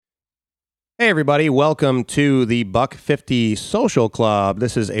Hey, everybody. Welcome to the Buck 50 Social Club.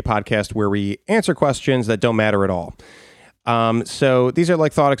 This is a podcast where we answer questions that don't matter at all. So these are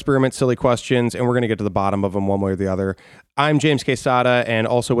like thought experiments, silly questions, and we're going to get to the bottom of them one way or the other. I'm James Quesada, and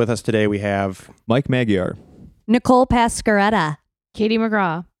also with us today we have Mike Magyar, Nicole Pascaretta, Katie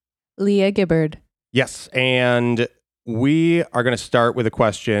McGraw, Leah Gibbard. Yes, and we are going to start with a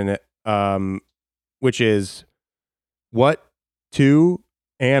question, which is, what two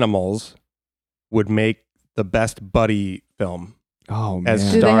animals would make the best buddy film? Oh, As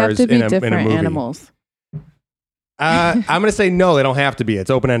man. Do they have stars to be in a different movie. animals? I'm going to say no, they don't have to be. It's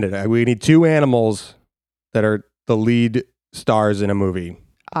open-ended. We need two animals that are the lead stars in a movie.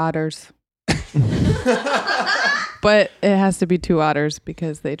 Otters. But it has to be two otters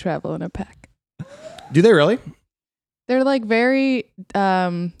because they travel in a pack. Do they really? They're like very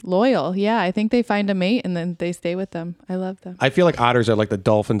loyal. Yeah, I think they find a mate and then they stay with them. I love them. I feel like otters are like the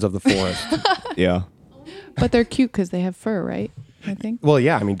dolphins of the forest. Yeah. But they're cute because they have fur, right? I think. Well,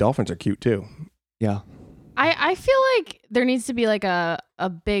 yeah, I mean, dolphins are cute too. Yeah. I feel like there needs to be like a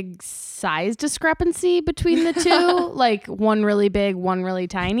big size discrepancy between the two, like one really big, one really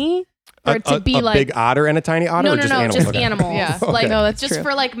tiny. For it to be a like big otter and a tiny otter? no, or no, just no, animals? just Okay. animals. Yeah. Like No, that's just true.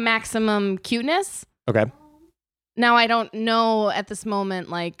 for like maximum cuteness. Okay. Now I don't know at this moment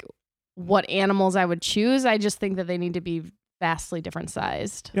like what animals I would choose. I just think that they need to be vastly different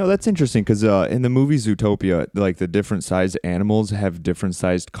sized. You know, that's interesting because in the movie Zootopia, like the different sized animals have different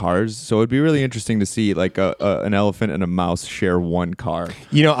sized cars. So it'd be really interesting to see like an elephant and a mouse share one car.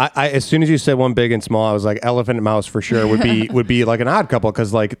 You know, I as soon as you said one big and small, I was like, elephant and mouse for sure would be like an odd couple,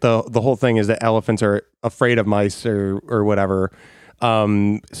 because like the whole thing is that elephants are afraid of mice or whatever.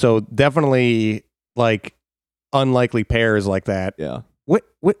 So definitely like unlikely pairs like that. Yeah. What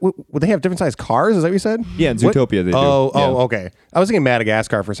would they have different sized cars? Is that what you said? Yeah, in What? Zootopia they do. Okay. I was thinking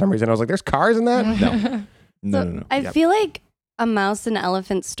Madagascar for some reason. I was like, there's cars in that? No. I Yep. feel like a mouse and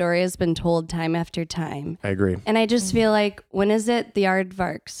elephant story has been told time after time. I agree. And I just feel like, when is it the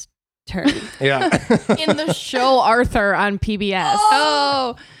aardvark's turn? Yeah. In the show Arthur on PBS.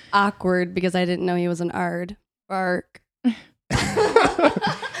 Oh, awkward, because I didn't know he was an aardvark.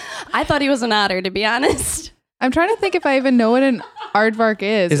 I thought he was an otter, to be honest. I'm trying to think if I even know what an aardvark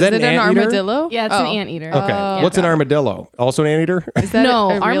is. Is that it an an anteater? armadillo? Yeah, it's an anteater. Okay. Oh, What's an okay. armadillo? Also an anteater? Is that No,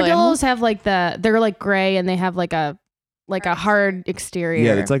 a real armadillos have like they're like gray and they have like a hard exterior.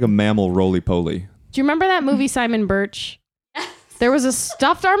 Yeah, it's like a mammal roly-poly. Do you remember that movie Simon Birch? There was a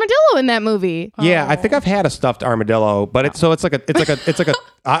stuffed armadillo in that movie. Yeah, I think I've had a stuffed armadillo, but it's like a based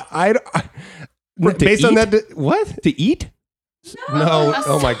on eat? that. What? To eat? No.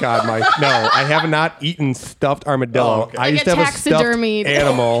 Oh my God, Mike. No, I have not eaten stuffed armadillo. Oh, okay. I Like used a to have a stuffed taxidermied-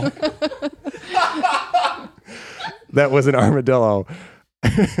 animal. That was an armadillo.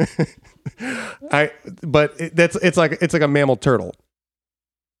 It's like a mammal turtle,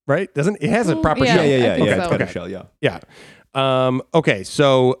 right? Doesn't it has a proper Yeah, shell? I think It's so. got a Okay. shell, yeah. Yeah. Okay.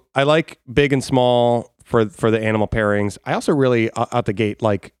 So I like big and small for the animal pairings. I also really out the gate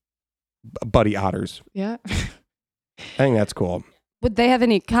like buddy otters. Yeah. I think that's cool. Would they have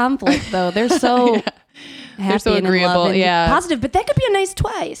any conflict, though? They're so Yeah. happy so and in agreeable, love and yeah. positive, but that could be a nice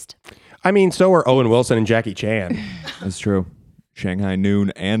twist. I mean, so are Owen Wilson and Jackie Chan. That's true. Shanghai noon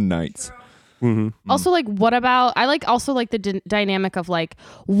and nights. Mm-hmm. Also, like, what about? I like also like the dynamic of like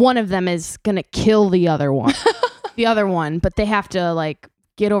one of them is gonna kill the other one, but they have to like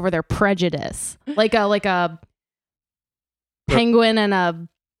get over their prejudice, like a penguin and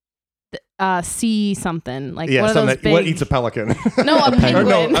a sea something like Yeah. one of those big. What eats a pelican? No, a Or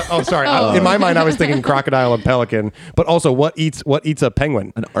penguin. no. Sorry. Oh. In my mind, I was thinking crocodile and pelican, but also what eats a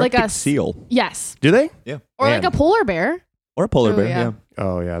penguin? An Like Arctic a seal. Yes, Do they? or like Man. a polar bear. Or a polar Oh, bear, yeah. yeah.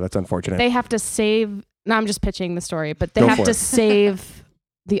 Oh yeah, that's unfortunate. They have to save. No, I'm just pitching the story, but they Go have for to it. save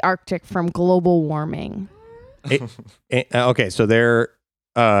the Arctic from global warming. Okay, so they're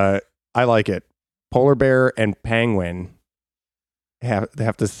I like it. Polar bear and penguin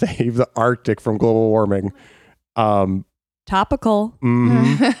have to save the Arctic from global warming. Topical.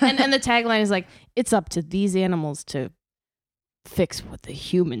 Mhm. and the tagline is like, it's up to these animals to fix what the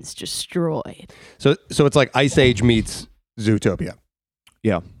humans destroyed. So it's like Ice Age meets Zootopia.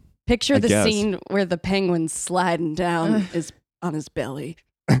 Yeah. Picture I the guess. scene where the penguin's sliding down on his belly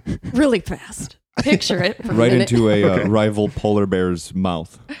really fast. Picture it. For a Right minute. into a rival polar bear's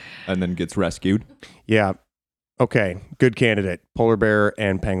mouth and then gets rescued. Yeah. Okay, good candidate. Polar bear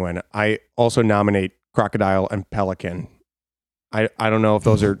and penguin. I also nominate crocodile and pelican. I don't know if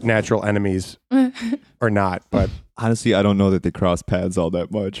those are natural enemies or not, but Honestly, I don't know that they cross paths all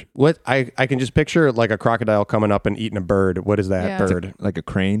that much. what I can just picture like a crocodile coming up and eating a bird. What is that Yeah. bird? Like a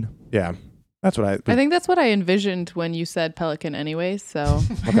crane. Yeah. That's what I think that's what I envisioned when you said pelican anyways. So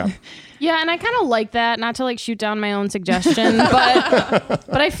Okay. Yeah, and I kind of like that. Not to like shoot down my own suggestion, but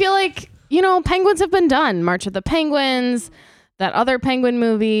I feel like, penguins have been done. March of the Penguins, that other penguin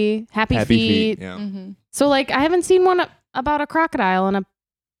movie, Happy Feet. Yeah. mhm. So like I haven't seen one about a crocodile and a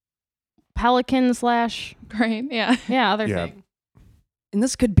pelican / Right. Yeah. other Yeah. thing. And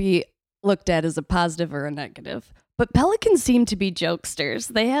this could be looked at as a positive or a negative. But pelicans seem to be jokesters.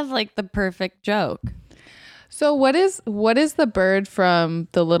 They have like the perfect joke. So what is the bird from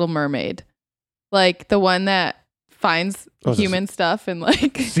The Little Mermaid? Like the one that finds Oh, is this- human stuff and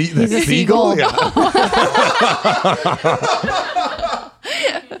like He's a seagull. Yeah.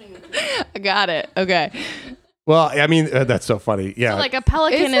 I got it. Okay. Well, I mean, that's so funny. Yeah. So like a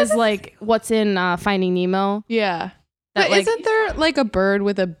pelican Isn't is it- like what's in Finding Nemo. Yeah. That, But like- isn't there like a bird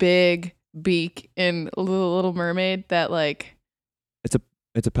with a big beak in The Little Mermaid that like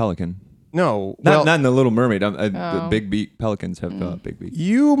It's a pelican. no. Not in the Little Mermaid. The Oh. big beak pelicans have big beak.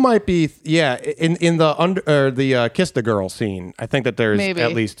 You might be, in the kiss the girl scene. I think that there's Maybe.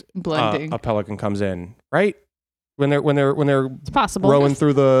 at least blending? a pelican comes in, right? When they're It's possible. rowing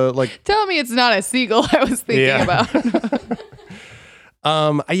through the like. Tell me it's not a seagull I was thinking Yeah. about.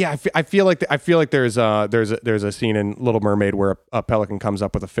 I feel like there's a scene in Little Mermaid where a pelican comes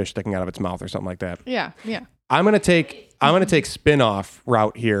up with a fish sticking out of its mouth or something like that. Yeah. I'm gonna take spin-off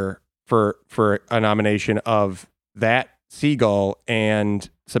route here for a nomination of that seagull and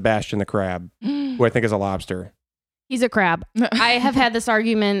Sebastian the crab, who I think is a lobster. He's a crab. I have had this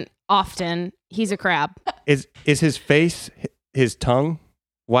argument often. He's a crab. Is his face his tongue?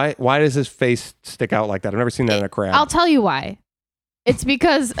 Why does his face stick out like that? I've never seen that in a crab. I'll tell you why. It's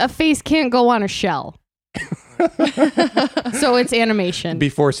because a face can't go on a shell. So it's animation.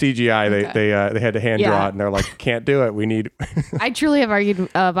 Before CGI, Okay. they had to hand draw Yeah. it, and they're like, can't do it. We need. I truly have argued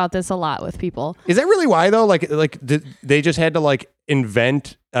about this a lot with people. Is that really why though? Like did they just had to like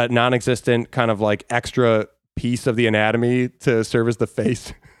invent a non-existent kind of like extra piece of the anatomy to serve as the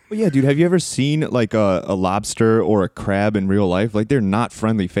face? Well, yeah, dude. Have you ever seen like a lobster or a crab in real life? Like they're not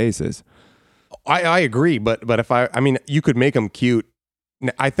friendly faces. I agree, but if I mean, you could make them cute.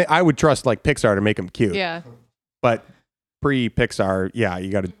 I think I would trust like Pixar to make them cute. Yeah. But pre-Pixar, yeah, you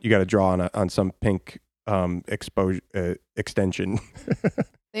got to draw on some pink exposure extension.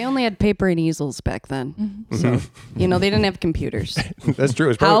 They only had paper and easels back then. Mhm. So, they didn't have computers. That's true.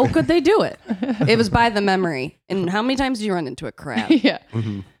 It's How probably, could they do it? It was by the memory. And how many times did you run into a crab? Yeah.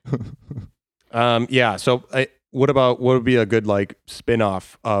 yeah. So what would be a good like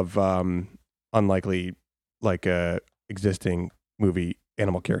spin-off of unlikely like existing movie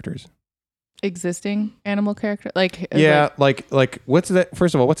animal characters? Existing animal character. Like Yeah, like what's that?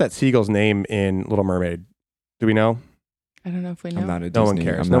 First of all, what's that seagull's name in Little Mermaid? Do we know? I don't know if we know. I'm not a No one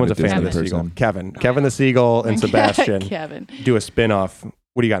Disney. cares. I'm No not one's a fan of the Disney seagull. person. Kevin the seagull and Sebastian Kevin. do a spin-off.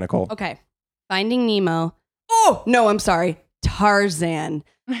 What do you got, Nicole? Okay. Finding Nemo. Oh, no, I'm sorry. Tarzan.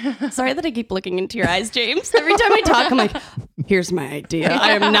 Sorry that I keep looking into your eyes, James. Every time I talk, I'm like, here's my idea.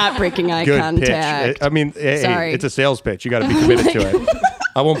 I am not breaking eye Good contact. pitch. I mean, hey, Sorry. it's a sales pitch. You got to be committed to it.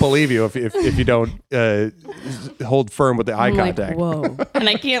 I won't believe you if you don't hold firm with the eye I'm like, contact. whoa. And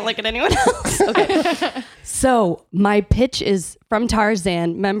I can't look at anyone else. Okay. So my pitch is from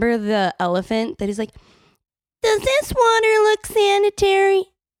Tarzan. Remember the elephant that he's like, does this water look sanitary?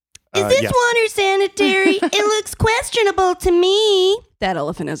 Is this yes. water sanitary? It looks questionable to me. That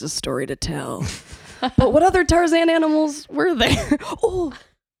elephant has a story to tell. But what other Tarzan animals were there?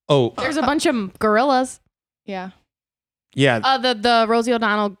 Oh, There's a bunch of gorillas. Yeah. yeah, The Rosie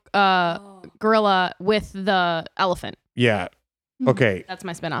O'Donnell gorilla with the elephant. yeah. Okay. That's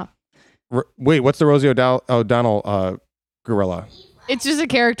my spinoff. Wait, what's the Rosie O'Donnell gorilla? It's just a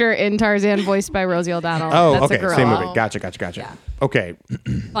character in Tarzan voiced by Rosie O'Donnell. Oh, That's okay. a gorilla. Same movie. Gotcha. Yeah. Okay.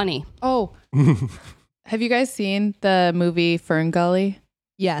 Funny. Oh. Have you guys seen the movie Fern Gully?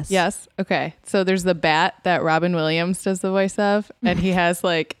 Yes. Yes. Okay. So there's the bat that Robin Williams does the voice of, and he has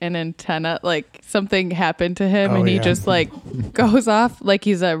like an antenna, like something happened to him, Oh, and he yeah. just like goes off like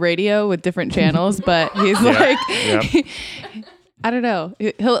he's a radio with different channels, but he's like, Yep. I don't know.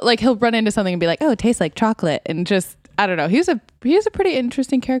 He'll run into something and be like, oh, it tastes like chocolate, and just I don't know. He was a pretty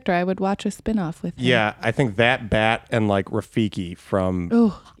interesting character. I would watch a spinoff with him. Yeah, I think that bat and like Rafiki from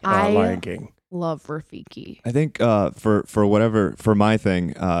Oh, Lion King. Love Rafiki. I think for my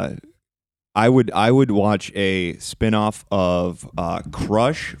thing, I would watch a spin-off of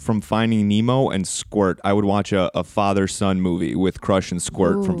Crush from Finding Nemo and Squirt. I would watch a father-son movie with Crush and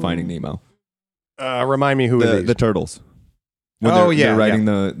Squirt from Finding Nemo. Remind me who are these? The turtles. When Oh, they're yeah, riding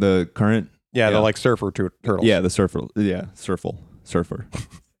the current. yeah, yeah. the like surfer turtles. Yeah, the surfer. Yeah, surfer.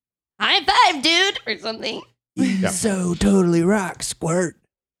 high five, dude, or something. Yeah. So totally rock, Squirt.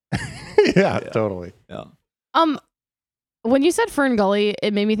 Yeah, totally. Yeah. When you said Fern Gully,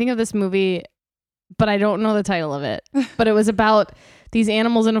 it made me think of this movie, but I don't know the title of it. But it was about these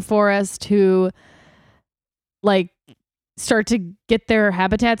animals in a forest who like start to get their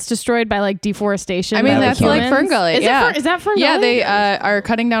habitats destroyed by like deforestation. I mean, by the that's like humans. Fern Gully. Is Yeah. is that Fern Yeah, Gully? they are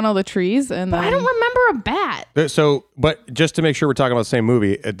cutting down all the trees, and But I don't remember a bat. So, but just to make sure we're talking about the same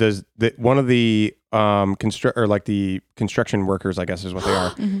movie, does one of the the construction workers, I guess is what they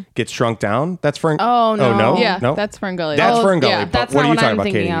are, gets shrunk down? That's Fern. Oh no! Oh, no? Yeah, No? that's Fern Gully. That's Oh, Fern Gully. yeah. But That's what not are you what talking I'm about,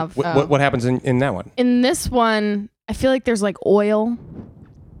 thinking Katie? of. What happens in that one? In this one, I feel like there's like oil.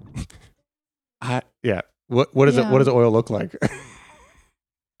 Yeah. What does it? What does oil look like?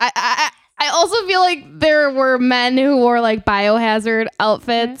 I also feel like there were men who wore like biohazard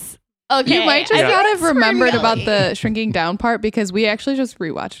outfits. Okay, You might just Yeah. not have Fern remembered Gully. about the shrinking down part because we actually just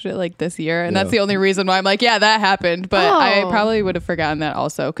rewatched it like this year, and Yeah. that's the only reason why I'm like, yeah, that happened. But I Oh. probably would have forgotten that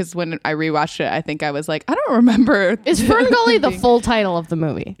also because when I rewatched it, I think I was like, I don't remember. Is Fern Gully the being- full title of the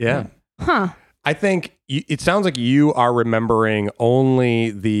movie? Yeah. Huh. I think it sounds like you are remembering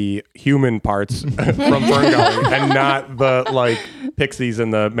only the human parts from Fern Gully and not the like pixies in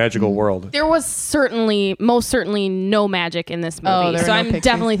the magical world. There was most certainly no magic in this movie. Oh, there were so no I'm pixies.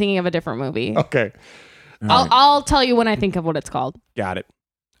 definitely thinking of a different movie. Okay. I'll tell you when I think of what it's called. Got it.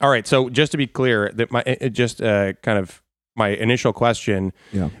 All right. So just to be clear, that kind of my initial question,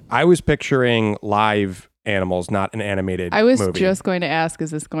 Yeah. I was picturing live animals, not an animated I was movie. just going to ask,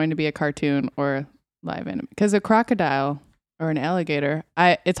 is this going to be a cartoon or live anime? Because a crocodile or an alligator,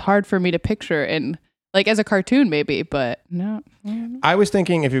 it's hard for me to picture in like as a cartoon maybe, but no. I was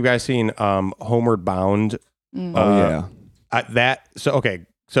thinking if you guys seen Homeward Bound. Oh yeah.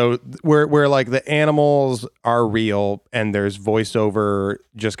 So where like the animals are real and there's voiceover,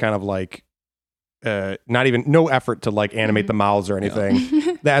 just kind of like no effort to like animate the mouths or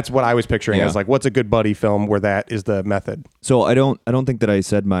anything. That's what I was picturing Yeah. as like what's a good buddy film where that is the method. So I don't think that I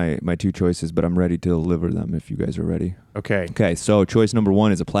said my two choices, but I'm ready to deliver them if you guys are ready. Okay. Okay, so choice number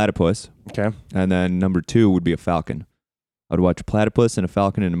 1 is a platypus, Okay. and then number 2 would be a falcon. I'd watch a platypus and a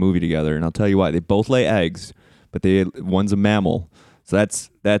falcon in a movie together, and I'll tell you why. They both lay eggs, but one's a mammal. So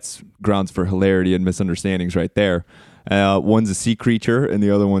that's grounds for hilarity and misunderstandings right there. One's a sea creature and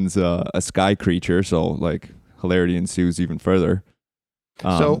the other one's a sky creature. So like hilarity ensues even further.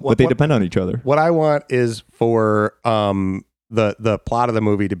 But they depend on each other. What I want is for the plot of the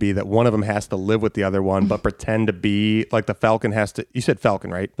movie to be that one of them has to live with the other one, but pretend to be like the falcon has to. You said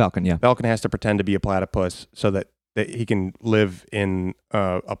falcon, right? Falcon, yeah. Falcon has to pretend to be a platypus so that he can live in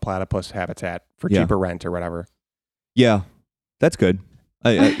a platypus habitat for Yeah. cheaper rent or whatever. Yeah, that's good.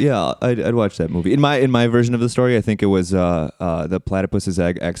 I'd watch that movie. In my version of the story, I think it was the platypus's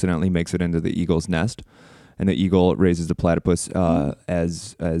egg accidentally makes it into the eagle's nest, and the eagle raises the platypus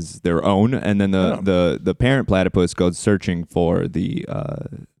as their own, and then the parent platypus goes searching for the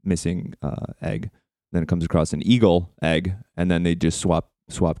missing egg. Then it comes across an eagle egg, and then they just swap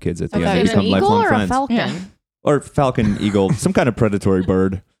kids at the Okay. end. They Is it an become eagle lifelong or friends. a falcon? Yeah. Or falcon, eagle, some kind of predatory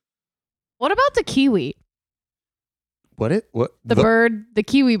bird. What about the kiwi? What The bird, the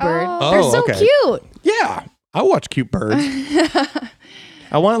kiwi bird. Oh. They're so okay. cute. Yeah, I watch cute birds.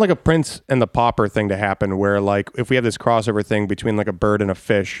 I want like a Prince and the Pauper thing to happen where like if we have this crossover thing between like a bird and a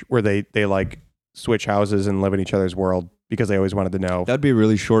fish where they like switch houses and live in each other's world because they always wanted to know. That'd be a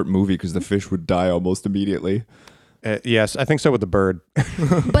really short movie because the fish would die almost immediately. Yes, I think so with the bird.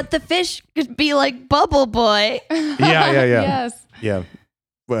 But the fish could be like Bubble Boy. Yeah. Yes. Yeah.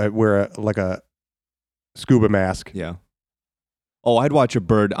 Wear like a scuba mask. Yeah. Oh, I'd watch a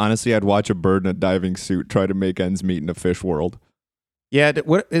bird. Honestly, I'd watch a bird in a diving suit try to make ends meet in a fish world. Yeah,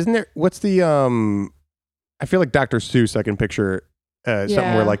 what's the I feel like Dr. Seuss I can picture something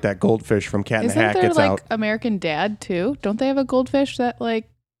Yeah. where like that goldfish from Cat in the Isn't Hat there gets like out. American Dad too? Don't they have a goldfish that like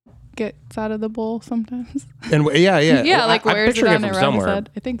gets out of the bowl sometimes? And yeah. Yeah, like I'm wears it picturing on from around his somewhere. head.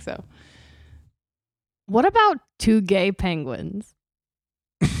 I think so. What about two gay penguins?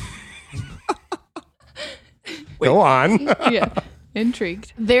 Go on. Yeah.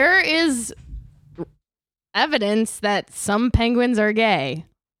 Intrigued. There is evidence that some penguins are gay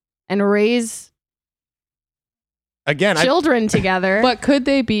and raise Again, children together. But could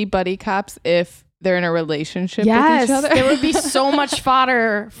they be buddy cops if they're in a relationship Yes, with each other? there would be so much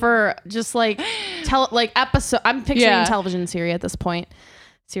fodder for just like episode. I'm picturing Yeah. television series at this point.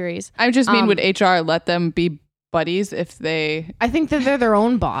 Series. I just mean, Um, would HR let them be buddies if they. I think that they're their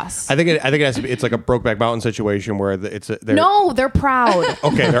own boss. I think it has to be. It's like a Brokeback Mountain situation where they're No, they're proud.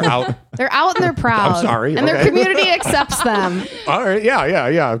 okay. They're out. They're out and they're proud. I'm sorry, And their okay. community accepts them. All right.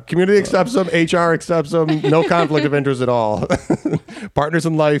 Yeah. Community accepts them. HR accepts them. No conflict of interest at all. Partners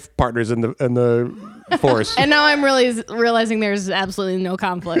in life. Partners in the force. And now I'm really realizing there's absolutely no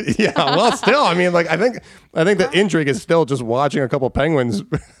conflict. Yeah. Well, still, I mean, like, I think the intrigue is still just watching a couple penguins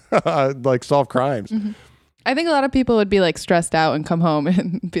like solve crimes. Mm-hmm. I think a lot of people would be like stressed out and come home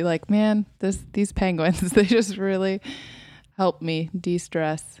and be like, man, these penguins, they just really help me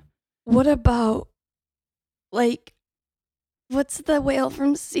de-stress. What about, like, what's the whale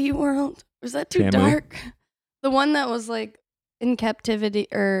from SeaWorld? Was that too Shamu? dark? The one that was, like, in captivity,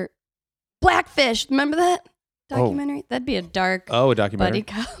 or Blackfish. Remember that documentary? That'd be a dark Oh, a documentary.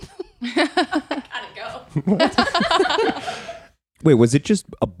 buddy cop. Wait, was it just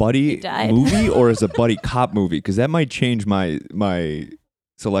a buddy died. movie or is it a buddy cop movie? Because that might change my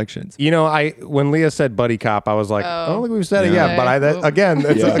selections. You know, when Leah said buddy cop, I was like, I don't think we've said it Yeah. yet. But that's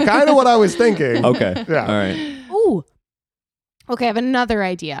Yeah. kind of what I was thinking. Okay. Yeah. All right. Ooh. Okay, I have another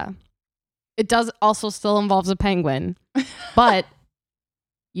idea. It does also still involves a penguin, but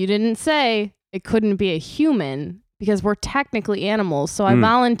you didn't say it couldn't be a human because we're technically animals. So I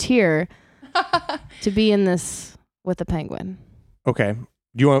volunteer to be in this with a penguin. Okay.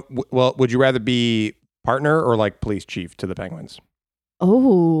 Do you want? Well, would you rather be partner or like police chief to the penguins?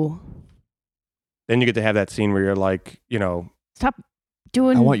 Oh, Then you get to have that scene where you're like, you know, stop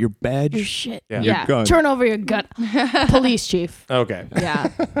doing I want your your badge. shit. Yeah. Your gun. Turn over your gun. Police chief. okay. Yeah.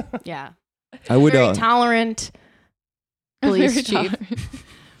 Yeah. I would Very tolerant police Very chief.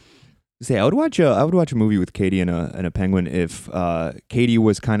 say I would watch a movie with Katie and a penguin if Katie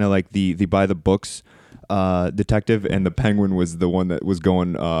was kind of like the by the books detective and the penguin was the one that was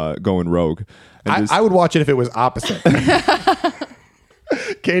going rogue. And I would watch it if it was opposite.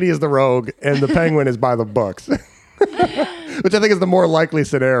 Katie is the rogue and the penguin is by the books, which I think is the more likely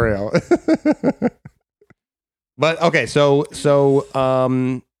scenario. But okay, so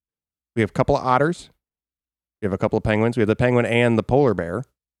we have a couple of otters, we have a couple of penguins, we have the penguin and the polar bear,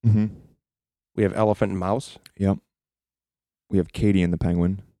 Mhm. we have elephant and mouse, Yep. We have Katie and the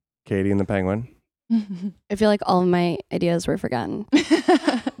penguin. Katie and the penguin. I feel like all of my ideas were forgotten.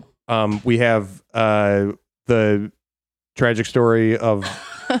 We have the tragic story of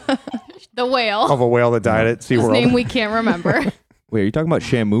The whale. a whale that died at His SeaWorld. name we can't remember. Wait, are you talking about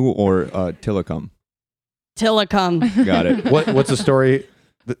Shamu or Tillicum? Tillicum. Got it. What's the story?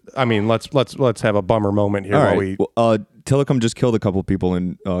 I mean, let's have a bummer moment here All while right. we. Well, Tillicum just killed a couple people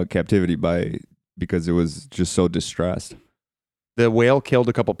in captivity because it was just so distressed. The whale killed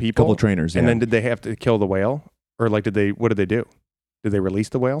a couple people. Couple trainers, And yeah. then did they have to kill the whale, or like what did they do? Did they release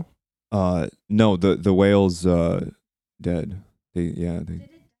the whale? No, the whale's dead.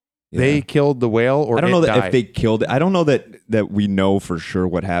 They killed the whale, or I don't know it that died? if they killed it. I don't know that we know for sure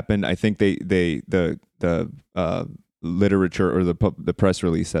what happened. I think the literature or the press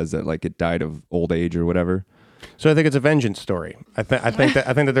release says that like it died of old age or whatever. So I think it's a vengeance story. I think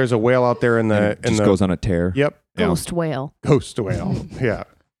that there's a whale out there in And the it just goes on a tear. Yep. Ghost whale. Ghost whale. Yeah.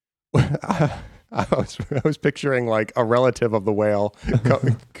 I was picturing like a relative of the whale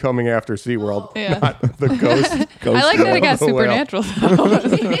coming after SeaWorld, Yeah. not the ghost. I like that it got of the whale. supernatural.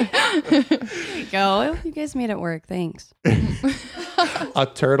 There you go. You guys made it work. Thanks. A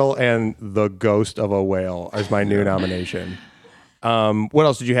turtle and the ghost of a whale is my new nomination. What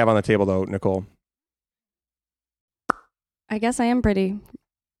else did you have on the table though, Nicole? I guess I am pretty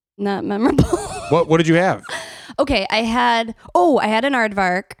not memorable. What did you have? Okay, I had an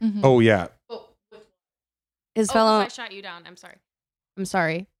aardvark. Oh yeah. His fellow. I shot you down. I'm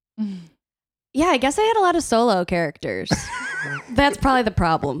sorry. Yeah, I guess I had a lot of solo characters. That's probably the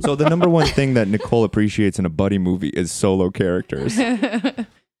problem. So the number one thing that Nicole appreciates in a buddy movie is solo characters.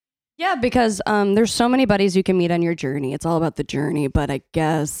 Yeah, because there's so many buddies you can meet on your journey. It's all about the journey, but I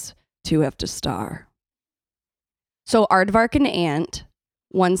guess two have to star. So aardvark and ant,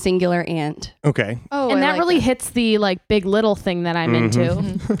 one singular ant. Okay. Oh, And I that like really hits the like big little thing that I'm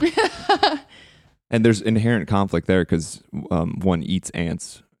into. And there's inherent conflict there because one eats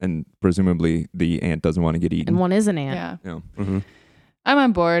ants, and presumably the ant doesn't want to get eaten. And one is an ant. Yeah. Yeah. Mm-hmm. I'm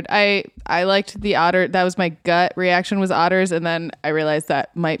on board. I liked the otter. That was my gut reaction was otters, and then I realized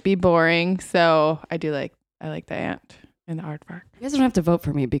that might be boring. So I like the ant and the aardvark. You guys don't have to vote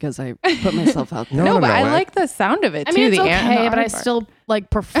for me because I put myself out there. No, but I I- like the sound of it I too. mean, it's the ant and okay, the but I aardvark. still like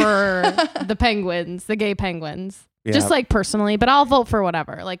prefer the penguins, the gay penguins. Yeah. Just like personally, but I'll vote for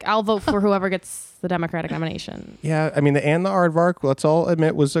whatever. Like I'll vote for whoever gets the Democratic nomination. Yeah, I mean, the aardvark, let's all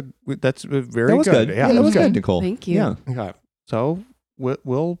admit, that's very That was good. Yeah, that was good, Nicole. Thank you. Yeah. Okay. So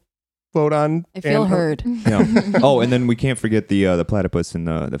we'll vote on. I feel heard. Yeah. Oh, and then we can't forget the platypus and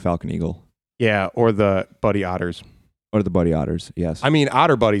the falcon eagle. Yeah, or the buddy otters. Or the buddy otters. Yes. I mean,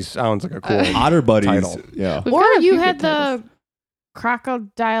 otter buddies sounds like a cool. Otter buddies. title. Yeah. We've Or got a you few had good titles. the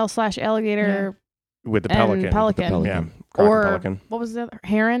crocodile/alligator With the and pelican. pelican. pelican. Yeah. Or Pelican. what was the other?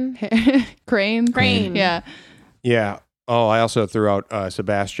 Heron? Crane. Crane. Yeah. Yeah. Oh, I also threw out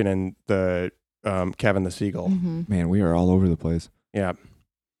Sebastian and the Kevin the seagull. Mhm. Man, we are all over the place. Yeah.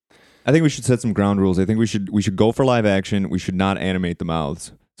 I think we should set some ground rules. I think we should go for live action. We should not animate the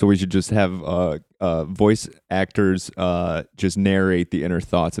mouths. So we should just have voice actors just narrate the inner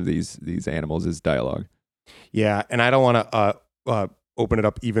thoughts of these animals as dialogue. Yeah, and I don't want to open it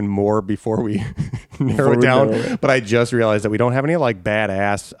up even more before we narrow it down. But I just realized that we don't have any like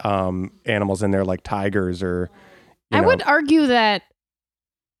badass animals in there, like tigers or. I would argue that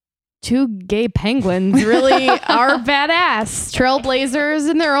 2 gay penguins really are badass trailblazers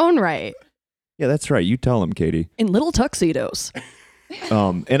in their own right. Yeah, that's right. You tell them, Katie. In little tuxedos.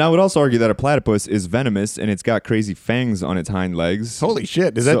 And I would also argue that a platypus is venomous and it's got crazy fangs on its hind legs. Holy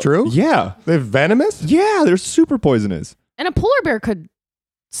shit! Is that true? Yeah. They're venomous. Yeah, they're super poisonous. And a polar bear could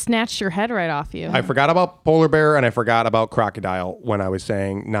snatch your head right off you. I forgot about polar bear and I forgot about crocodile when I was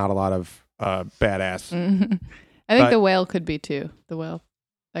saying not a lot of badass. Mhm. I think But- the whale could be too. The whale.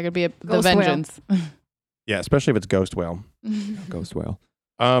 That could be the Ghost whale. vengeance. Yeah, especially if it's ghost whale. Ghost whale.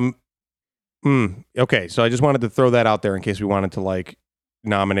 Okay, so I just wanted to throw that out there in case we wanted to like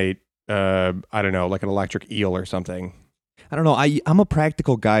nominate I don't know, like an electric eel or something. I don't know. I'm a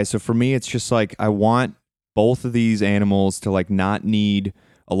practical guy, so for me, it's just like I want both of these animals to like not need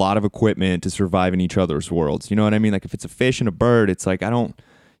a lot of equipment to survive in each other's worlds. You know what I mean? Like if it's a fish and a bird, it's like you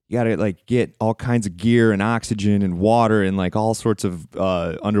gotta like get all kinds of gear and oxygen and water and like all sorts of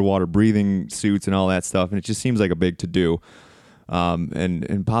underwater breathing suits and all that stuff, and it just seems like a big to do, and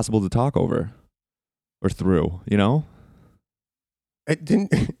impossible to talk over or through. You know?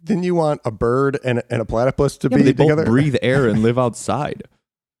 Didn't you want a bird and a platypus to Yeah, be but they together? both breathe air and live outside.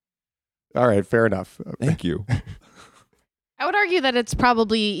 All right, fair enough. Thank you. I would argue that it's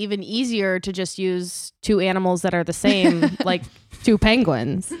probably even easier to just use 2 animals that are the same, like 2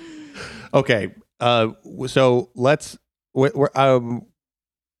 penguins. Okay, so we're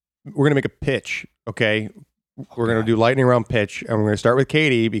gonna make a pitch. Okay, we're gonna do lightning round pitch, and we're gonna start with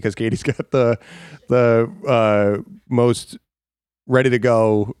Katie because Katie's got the most ready to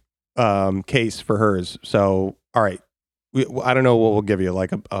go case for hers. So, all right, I don't know what we'll give you,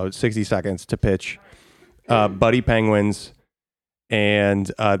 like a 60 seconds to pitch Buddy Penguins,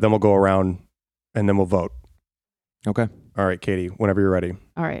 and then we'll go around and then we'll vote. Okay. All right, Katie, whenever you're ready.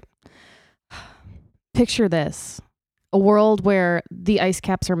 All right. Picture this. A world where the ice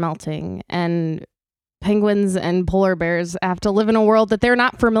caps are melting and penguins and polar bears have to live in a world that they're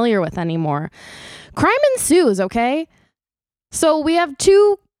not familiar with anymore. Crime ensues, okay? So we have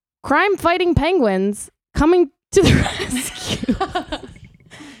 2 crime-fighting penguins coming to the rescue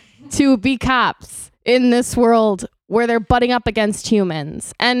to be cops in this world where they're butting up against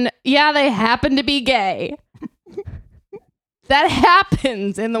humans. And yeah, they happen to be gay. That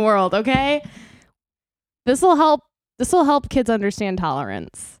happens in the world, okay? This will help kids understand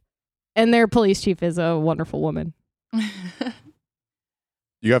tolerance. And their police chief is a wonderful woman.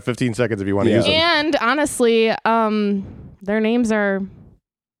 You got 15 seconds if you want to use them. And honestly, their names are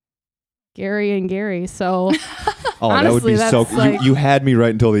Gary and Gary. So Oh, Honestly, that would be so. that's like- You had me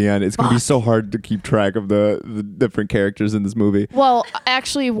right until the end. It's gonna be so hard to keep track of the different characters in this movie. well,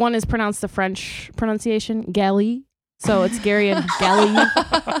 actually one is pronounced the French pronunciation, Gally. So it's Gary and Gally.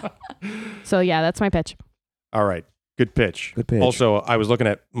 So yeah, that's my pitch. All right. Good pitch. Good pitch. Also, I was looking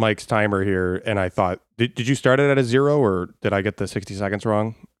at Mike's timer here and I thought, did you start it at a 0 or did I get the 60 seconds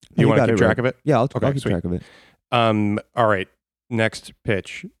wrong? Do you want to got keep it track right. of it? Yeah, I'll Okay, keep sweet. track of it. All right. Next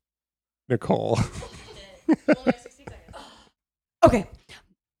pitch. Nicole. Okay.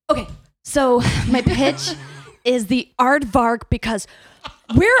 So my pitch is the aardvark because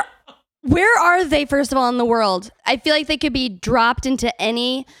where are they, first of all, in the world? I feel like they could be dropped into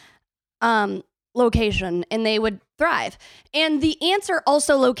any location and they would thrive. And the ants are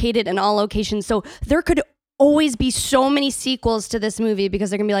also located in all locations. So there could always be so many sequels to this movie because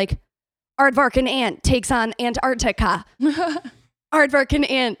they're going to be like, Aardvark and Ant takes on Antarctica. Aardvark and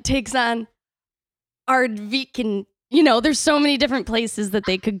Ant takes on Ardvik and there's so many different places that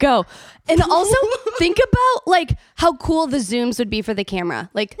they could go. And also think about like how cool the zooms would be for the camera.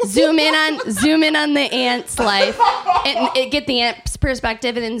 Like zoom in on the ant's life and get the ant's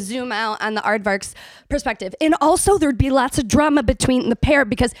perspective, and then zoom out on the aardvark's perspective. And also there'd be lots of drama between the pair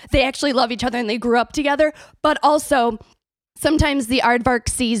because they actually love each other and they grew up together. But also sometimes the aardvark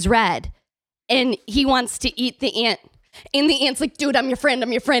sees red and he wants to eat the ant. And the ant's like, dude, I'm your friend.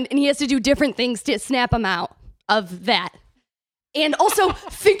 And he has to do different things to snap him out of that. And also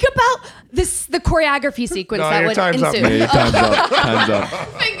think about the choreography sequence that would time's up, ensue. man. Time's up.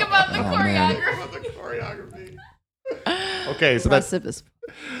 Think about the choreography. Okay, so that's Impressive as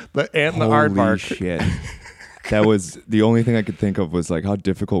the ant and the Holy aardvark. shit. That was the only thing I could think of was like how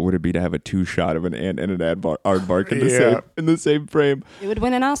difficult would it be to have a 2-shot of an ant and an aardvark in the same frame. It would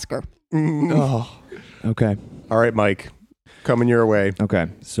win an Oscar. Oh. Okay. All right, Mike, coming your way. Okay.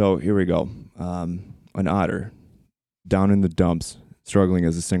 So here we go. An otter down in the dumps, struggling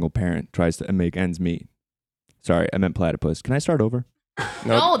as a single parent, tries to make ends meet. Sorry, I meant platypus. Can I start over?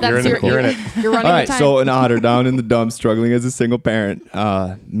 No, that's you're in it. You're running All the right, time. so an otter down in the dumps, struggling as a single parent,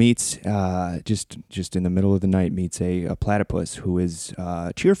 meets just in the middle of the night meets a platypus who is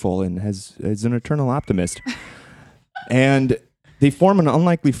cheerful and is an eternal optimist, and they form an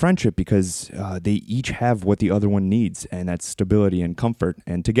unlikely friendship because they each have what the other one needs, and that's stability and comfort.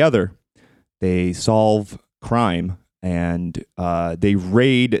 And together, they solve crime and they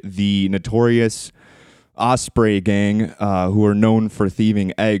raid the notorious Osprey gang, who are known for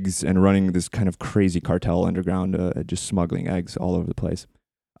thieving eggs and running this kind of crazy cartel underground, just smuggling eggs all over the place.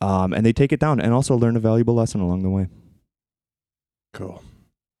 And they take it down and also learn a valuable lesson along the way. Cool.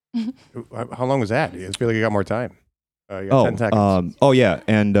 How long was that? I feel like you got more time. You got 10 seconds. Yeah.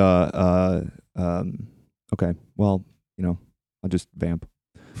 And, okay. Well, I'll just vamp.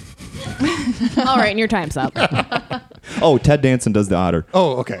 All right, and your time's up. Oh, Ted Danson does the otter.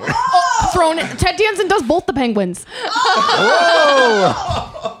 Oh, okay. Thrown it. Ted Danson does both the penguins. Whoa!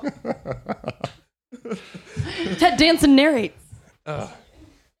 Ted Danson narrates.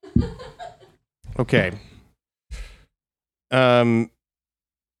 Okay.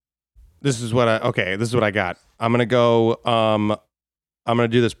 This is what I got. I'm gonna go. I'm gonna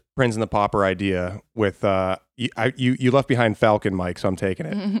do this Prince and the Pauper idea with you left behind Falcon, Mike, so I'm taking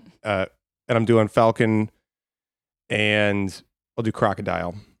it. And I'm doing Falcon, and I'll do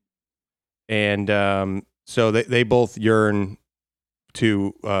Crocodile. And so they both yearn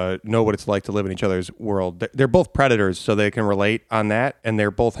to know what it's like to live in each other's world. They're both predators, so they can relate on that. And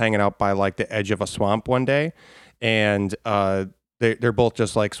they're both hanging out by like the edge of a swamp one day, and they're both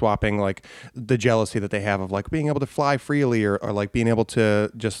just like swapping like the jealousy that they have of like being able to fly freely or like being able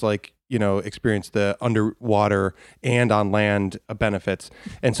to just like experience the underwater and on land benefits.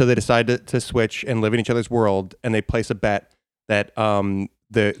 And so they decide to switch and live in each other's world, and they place a bet that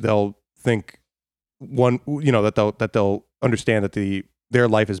they'll think that they'll understand that their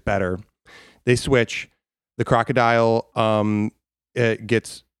life is better. They switch. The crocodile it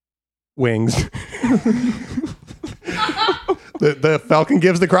gets wings. The falcon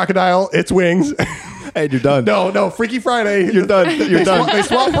gives the crocodile its wings. Hey, you're done. No, Freaky Friday. You're done. You're done. They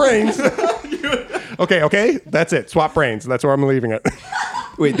swap brains. Okay, that's it. Swap brains. That's where I'm leaving it.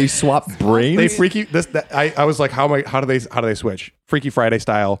 Wait, they swap brains? They freaky. I was like, how do they switch? Freaky Friday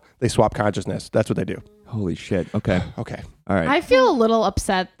style. They swap consciousness. That's what they do. Holy shit. Okay. Okay. All right. I feel a little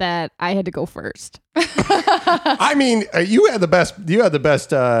upset that I had to go first. I mean, you had the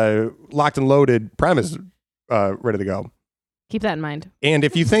best locked and loaded premise ready to go. Keep that in mind. And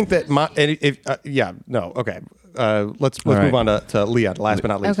if you think that okay. Let's right. move on to Leah. Last but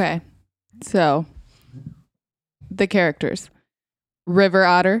not least. Okay. So the characters. River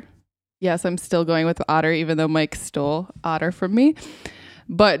Otter. Yes, I'm still going with Otter, even though Mike stole Otter from me.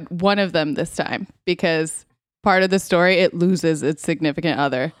 But one of them this time, because part of the story, it loses its significant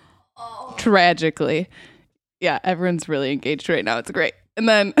other. Oh. Tragically. Yeah, everyone's really engaged right now. It's great. And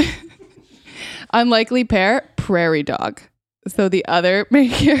then unlikely pair, prairie dog. So the other main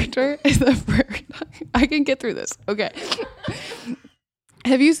character is a prairie dog. I can get through this. Okay.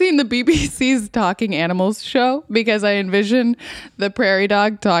 Have you seen the BBC's Talking Animals show? Because I envision the prairie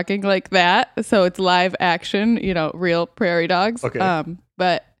dog talking like that. So it's live action, real prairie dogs. Okay.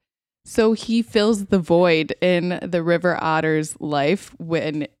 But so he fills the void in the river otter's life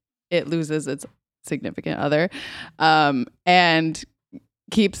when it loses its significant other, and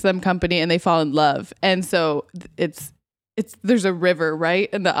keeps them company, and they fall in love. And so there's a river, right?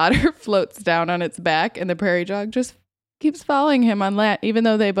 And the otter floats down on its back, and the prairie dog just keeps following him on land, even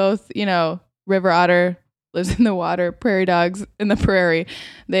though they both, river otter lives in the water. Prairie dogs in the prairie.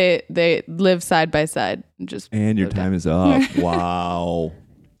 They live side by side. And your time is up. Wow.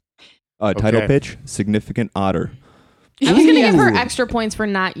 Title Okay. pitch: Significant Otter. I was gonna give her Ooh. extra points for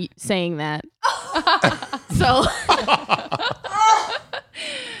not saying that. So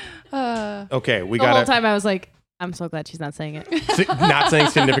Okay, we the whole got time I was like, I'm so glad she's not saying it. not saying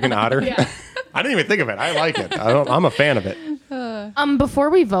significant otter. Yeah. I didn't even think of it. I like it. I'm a fan of it. Before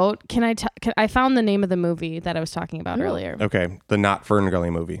we vote, I found the name of the movie that I was talking about earlier. Okay, the not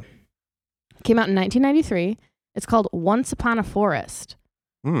Ferngully movie. Came out in 1993. It's called Once Upon a Forest.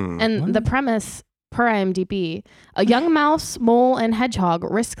 And the premise, per IMDb, a young mouse, mole, and hedgehog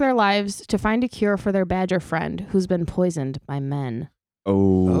risk their lives to find a cure for their badger friend who's been poisoned by men.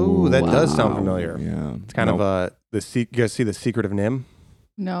 Oh, that does sound familiar. Yeah. It's kind of you guys see The Secret of Nim?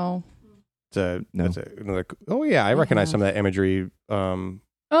 No. No. Another, oh yeah, I recognize some of that imagery Oh,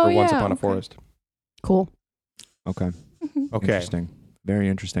 for yeah. Once Upon a okay. Forest. Cool. Okay. Okay. Interesting. Very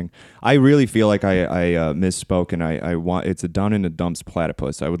interesting. I really feel like I misspoke, and I want it's a Down in the Dumps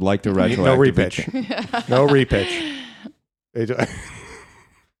platypus. I would like to retroactively No repitch. No repitch.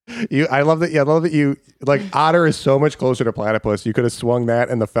 I love that. Yeah, I love that you like otter is so much closer to platypus. You could have swung that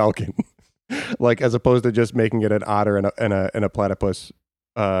and the falcon, like as opposed to just making it an otter and a platypus.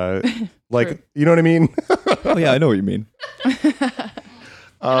 Like True. you know what I mean? Oh yeah, I know what you mean.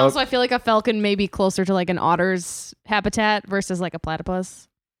 And also, I feel like a falcon may be closer to like an otter's habitat versus like a platypus.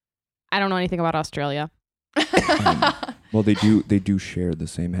 I don't know anything about Australia. Well, they do share the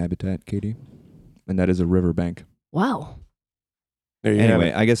same habitat, Katie, and that is a riverbank. Wow. There you have Anyway,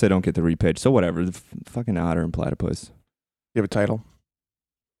 it. I guess I don't get the repitch. So whatever. The fucking otter and platypus. You have a title?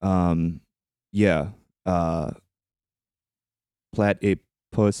 Yeah.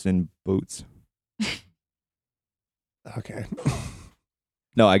 Platypus in boots. Okay.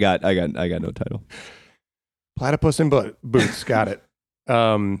 No, I got no title. Platypus and boots. Got it.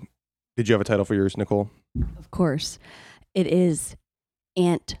 Did you have a title for yours, Nicole? Of course. It is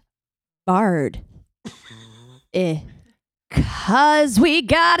Aunt Bard. 'Cause we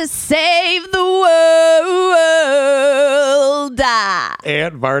gotta save the world.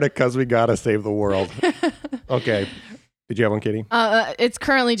 Aunt Varda, cause we gotta save the world. Okay. Did you have one, Katie? It's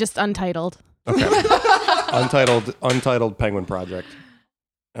currently just untitled. Okay. Untitled Penguin Project.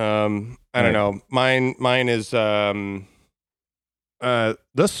 I don't know. Mine is The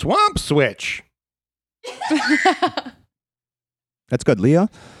Swamp Switch. That's good, Leah.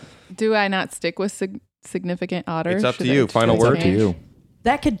 Do I not stick with significant otter? It's up to Should you. I- Final should I word. It's up to change? you.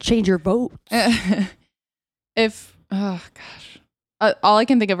 That could change your vote. Oh gosh, all I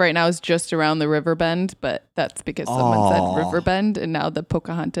can think of right now is Just Around the River Bend, but that's because someone Aw. said River Bend, and now the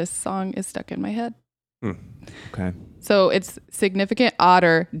Pocahontas song is stuck in my head. Okay. So it's significant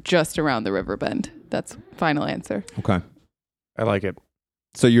otter just around the river bend. That's final answer. Okay. I like it.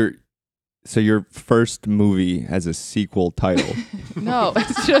 So your first movie has a sequel title. No,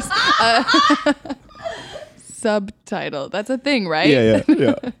 it's just a subtitle. That's a thing, right? Yeah.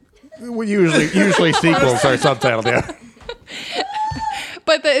 Well, usually sequels are subtitled. Yeah.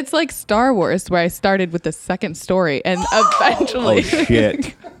 But it's like Star Wars, where I started with the second story, and eventually Oh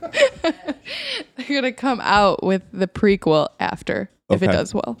shit. they're gonna come out with the prequel after if it Okay.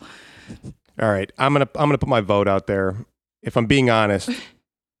 does well. All right. I'm gonna put my vote out there. If I'm being honest,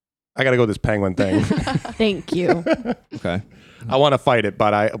 I gotta go with this penguin thing. Thank you. Okay. I want to fight it,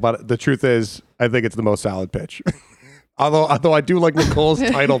 but the truth is, I think it's the most solid pitch. although I do like Nicole's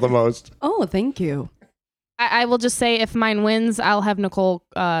title the most. Oh, thank you. I will just say if mine wins, I'll have Nicole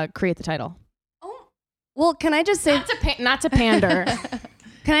create the title. Well, can I just say Not to pander.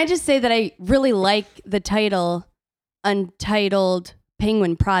 Can I just say that I really like the title Untitled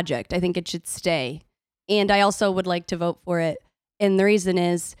Penguin Project. I think it should stay. And I also would like to vote for it. And the reason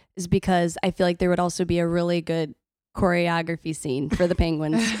is because I feel like there would also be a really good choreography scene for the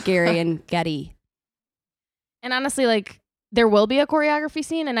penguins, Gary and Getty. And honestly, like, there will be a choreography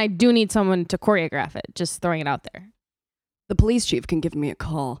scene, and I do need someone to choreograph it. Just throwing it out there. The police chief can give me a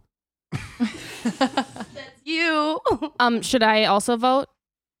call. That's you. Should I also vote?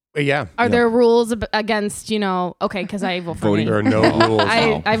 Yeah. Are there rules against, okay, because I vote for Voting me. There are no rules.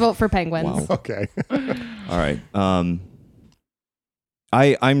 I vote for penguins. Wow. Okay. All right.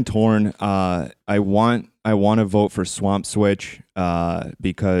 I'm torn. I want to vote for Swamp Switch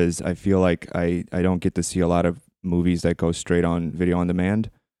because I feel like I don't get to see a lot of movies that go straight on video on demand.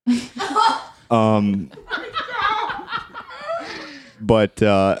 But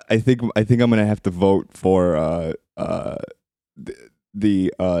I think I'm gonna have to vote for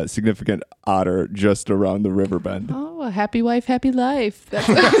the significant otter just around the river bend. Oh, a happy wife, happy life. That's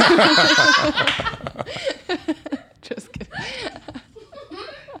Just kidding.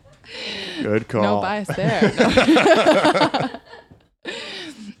 Good call. No bias there.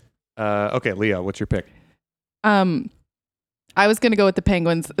 No. Okay, Leah, what's your pick? I was going to go with the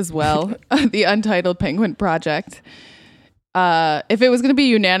Penguins as well. The Untitled Penguin Project. If it was going to be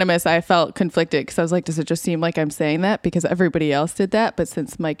unanimous, I felt conflicted because I was like, does it just seem like I'm saying that because everybody else did that? But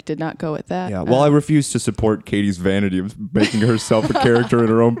since Mike did not go with that. Yeah. Well, I refuse to support Katie's vanity of making herself a character in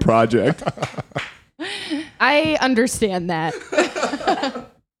her own project. I understand that.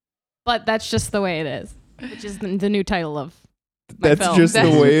 But that's just the way it is, which is the new title of my That's film. just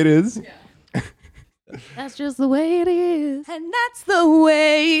the way it is. That's just the way it is. And that's the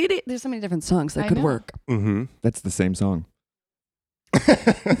way it is. There's so many different songs that I could know. work. Mm-hmm. That's the same song.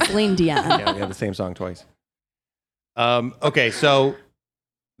 Celine Dion. Yeah, we have the same song twice. Okay, so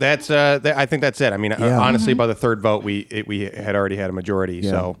that's I think that's it. I mean, Yeah. honestly, by the third vote, we had already had a majority.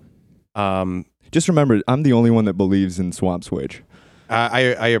 Yeah. So, Just remember, I'm the only one that believes in Swamp Switch.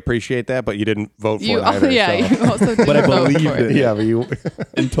 I appreciate that, but you didn't vote for You, it either. yeah, so. you also didn't But I vote believed for it. it. Yeah, but you.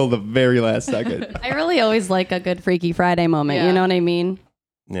 Until the very last second. I really always like a good Freaky Friday moment. Yeah. You know what I mean?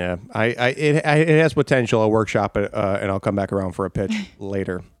 Yeah, it has potential. I'll workshop it, and I'll come back around for a pitch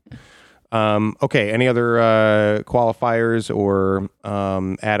later. Okay, any other qualifiers or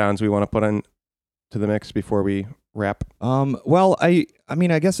add-ons we want to put in to the mix before we wrap? Well, I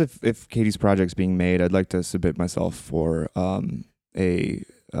mean, I guess if Katie's project's being made, I'd like to submit myself for a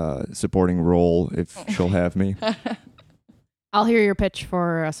supporting role if she'll have me. I'll hear your pitch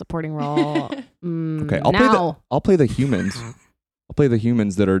for a supporting role. Okay, I'll I'll play the humans. I'll play the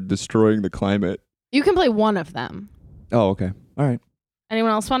humans that are destroying the climate. You can play one of them. Oh, okay. All right.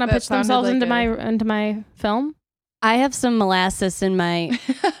 Anyone else want to That pitch sounded themselves like into my film? I have some molasses in my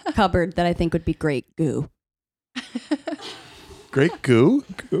cupboard that I think would be great goo. Great goo.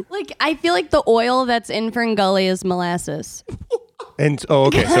 Like, I feel like the oil that's in Ferngully is molasses. And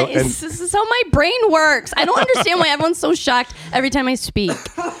okay, so and This is how my brain works. I don't understand why everyone's so shocked every time I speak.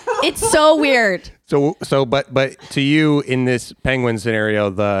 It's so weird. but to you in this penguin scenario,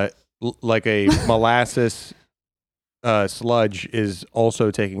 like a molasses sludge is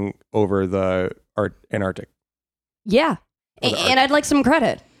also taking over the Antarctic. Yeah. Or the And I'd like some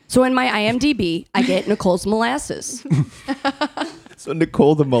credit. So in my IMDb, I get Nicole's molasses. So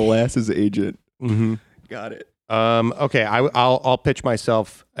Nicole, the molasses agent. Mm-hmm. Got it. Okay, I'll pitch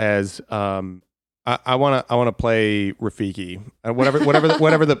myself as I want to play Rafiki.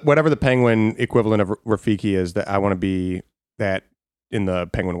 Whatever the penguin equivalent of Rafiki is, that I want to be that in the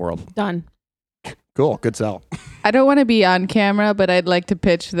penguin world. Done. Cool, good sell. I don't want to be on camera, but I'd like to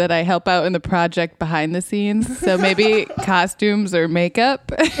pitch that I help out in the project behind the scenes. So maybe costumes or makeup.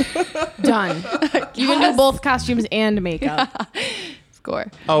 Done. You can do both costumes and makeup.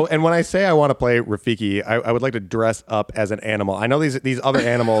 Score. Oh, and when I say I want to play Rafiki, I would like to dress up as an animal. I know these other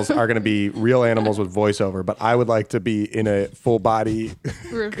animals are going to be real animals with voiceover, but I would like to be in a full body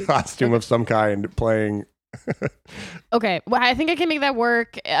costume of some kind playing. Okay, well, I think I can make that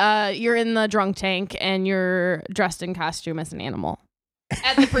work. You're in the drunk tank and you're dressed in costume as an animal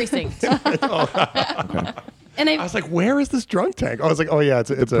at the precinct. Okay. And I was like, where is this drunk tank? I was like, oh yeah, it's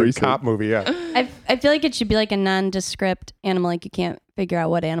a precinct. cop movie. Yeah. I feel like it should be like a nondescript animal. Like you can't figure out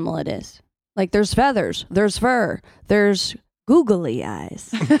what animal it is. Like there's feathers, there's fur, there's googly eyes.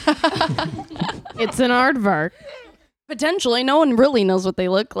 It's an aardvark. Potentially, no one really knows what they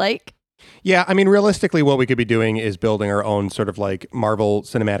look like. Yeah, I mean, realistically, what we could be doing is building our own sort of like Marvel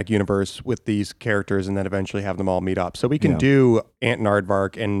Cinematic Universe with these characters, and then eventually have them all meet up. So we can Yeah. do Ant and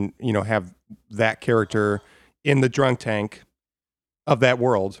Aardvark, and have that character in the drunk tank of that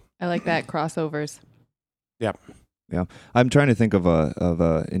world. I like that crossovers. I'm trying to think of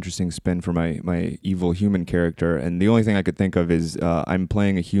a interesting spin for my evil human character, and the only thing I could think of is I'm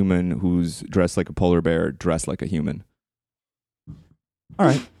playing a human who's dressed like a polar bear, dressed like a human. All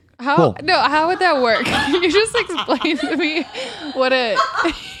right. How Cool. no? How would that work? You just explain to me what a.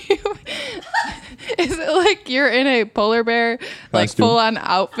 Is it like you're in a polar bear like Costume. full on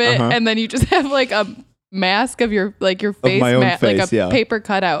outfit, Uh-huh. and then you just have like a mask of your face, my own like face, a yeah. paper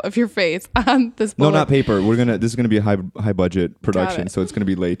cutout of your face on this. No, polar- not paper. This is gonna be a high budget production, it. so it's gonna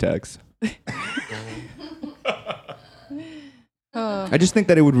be latex. Oh. I just think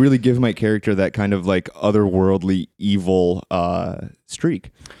that it would really give my character that kind of like otherworldly evil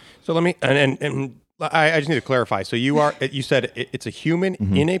streak. So let me and I just need to clarify. So you said it's a human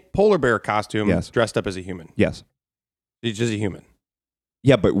in a polar bear costume, Yes. dressed up as a human. Yes. It's just a human.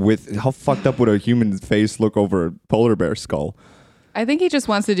 Yeah, but with how fucked up would a human face look over a polar bear skull? I think he just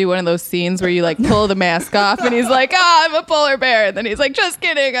wants to do one of those scenes where you like pull the mask off, and he's like, "Ah, I'm a polar bear," and then he's like, "Just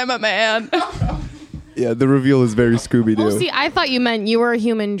kidding, I'm a man." Yeah, the reveal is very Scooby Doo. Oh, see, I thought you meant you were a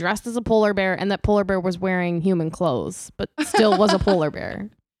human dressed as a polar bear and that polar bear was wearing human clothes, but still was a polar bear.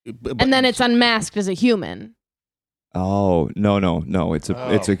 And then it's unmasked as a human. Oh, no. It's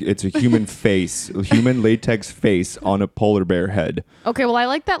a human face, a human latex face on a polar bear head. Okay, well, I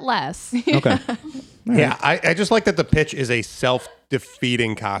like that less. Okay. Yeah, I just like that the pitch is a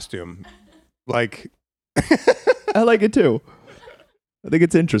self-defeating costume. Like, I like it too. I think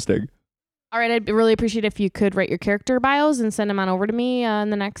it's interesting. All right, I'd really appreciate if you could write your character bios and send them on over to me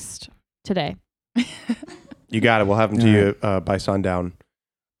today. You got it. We'll have them to you by sundown.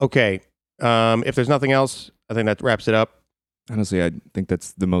 Okay. If there's nothing else, I think that wraps it up. Honestly, I think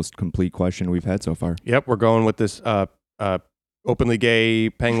that's the most complete question we've had so far. Yep, we're going with this openly gay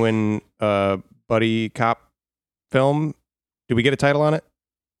penguin buddy cop film. Did we get a title on it?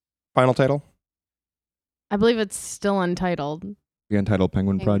 Final title? I believe it's still untitled. The Untitled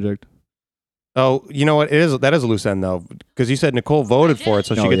Penguin Project. Oh, you know what? That is a loose end though, because you said Nicole voted for it,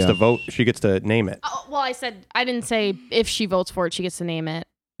 so she gets to vote. She gets to name it. Oh, well, I didn't say if she votes for it, she gets to name it.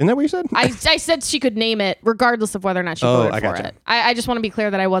 Isn't that what you said? I said she could name it regardless of whether or not she voted for gotcha. it. I just want to be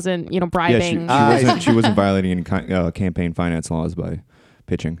clear that I wasn't, bribing. Yeah, she wasn't violating any campaign finance laws by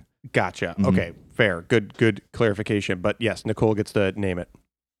pitching. Gotcha. Mm-hmm. Okay, fair. Good clarification. But yes, Nicole gets to name it.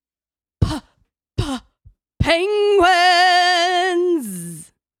 Penguins.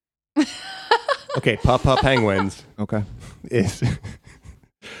 Okay, Papa Penguins Okay. is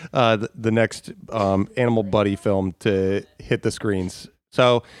the next Animal Buddy film to hit the screens.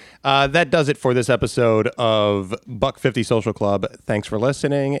 So that does it for this episode of Buck 50 Social Club. Thanks for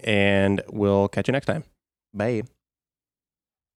listening, and we'll catch you next time. Bye.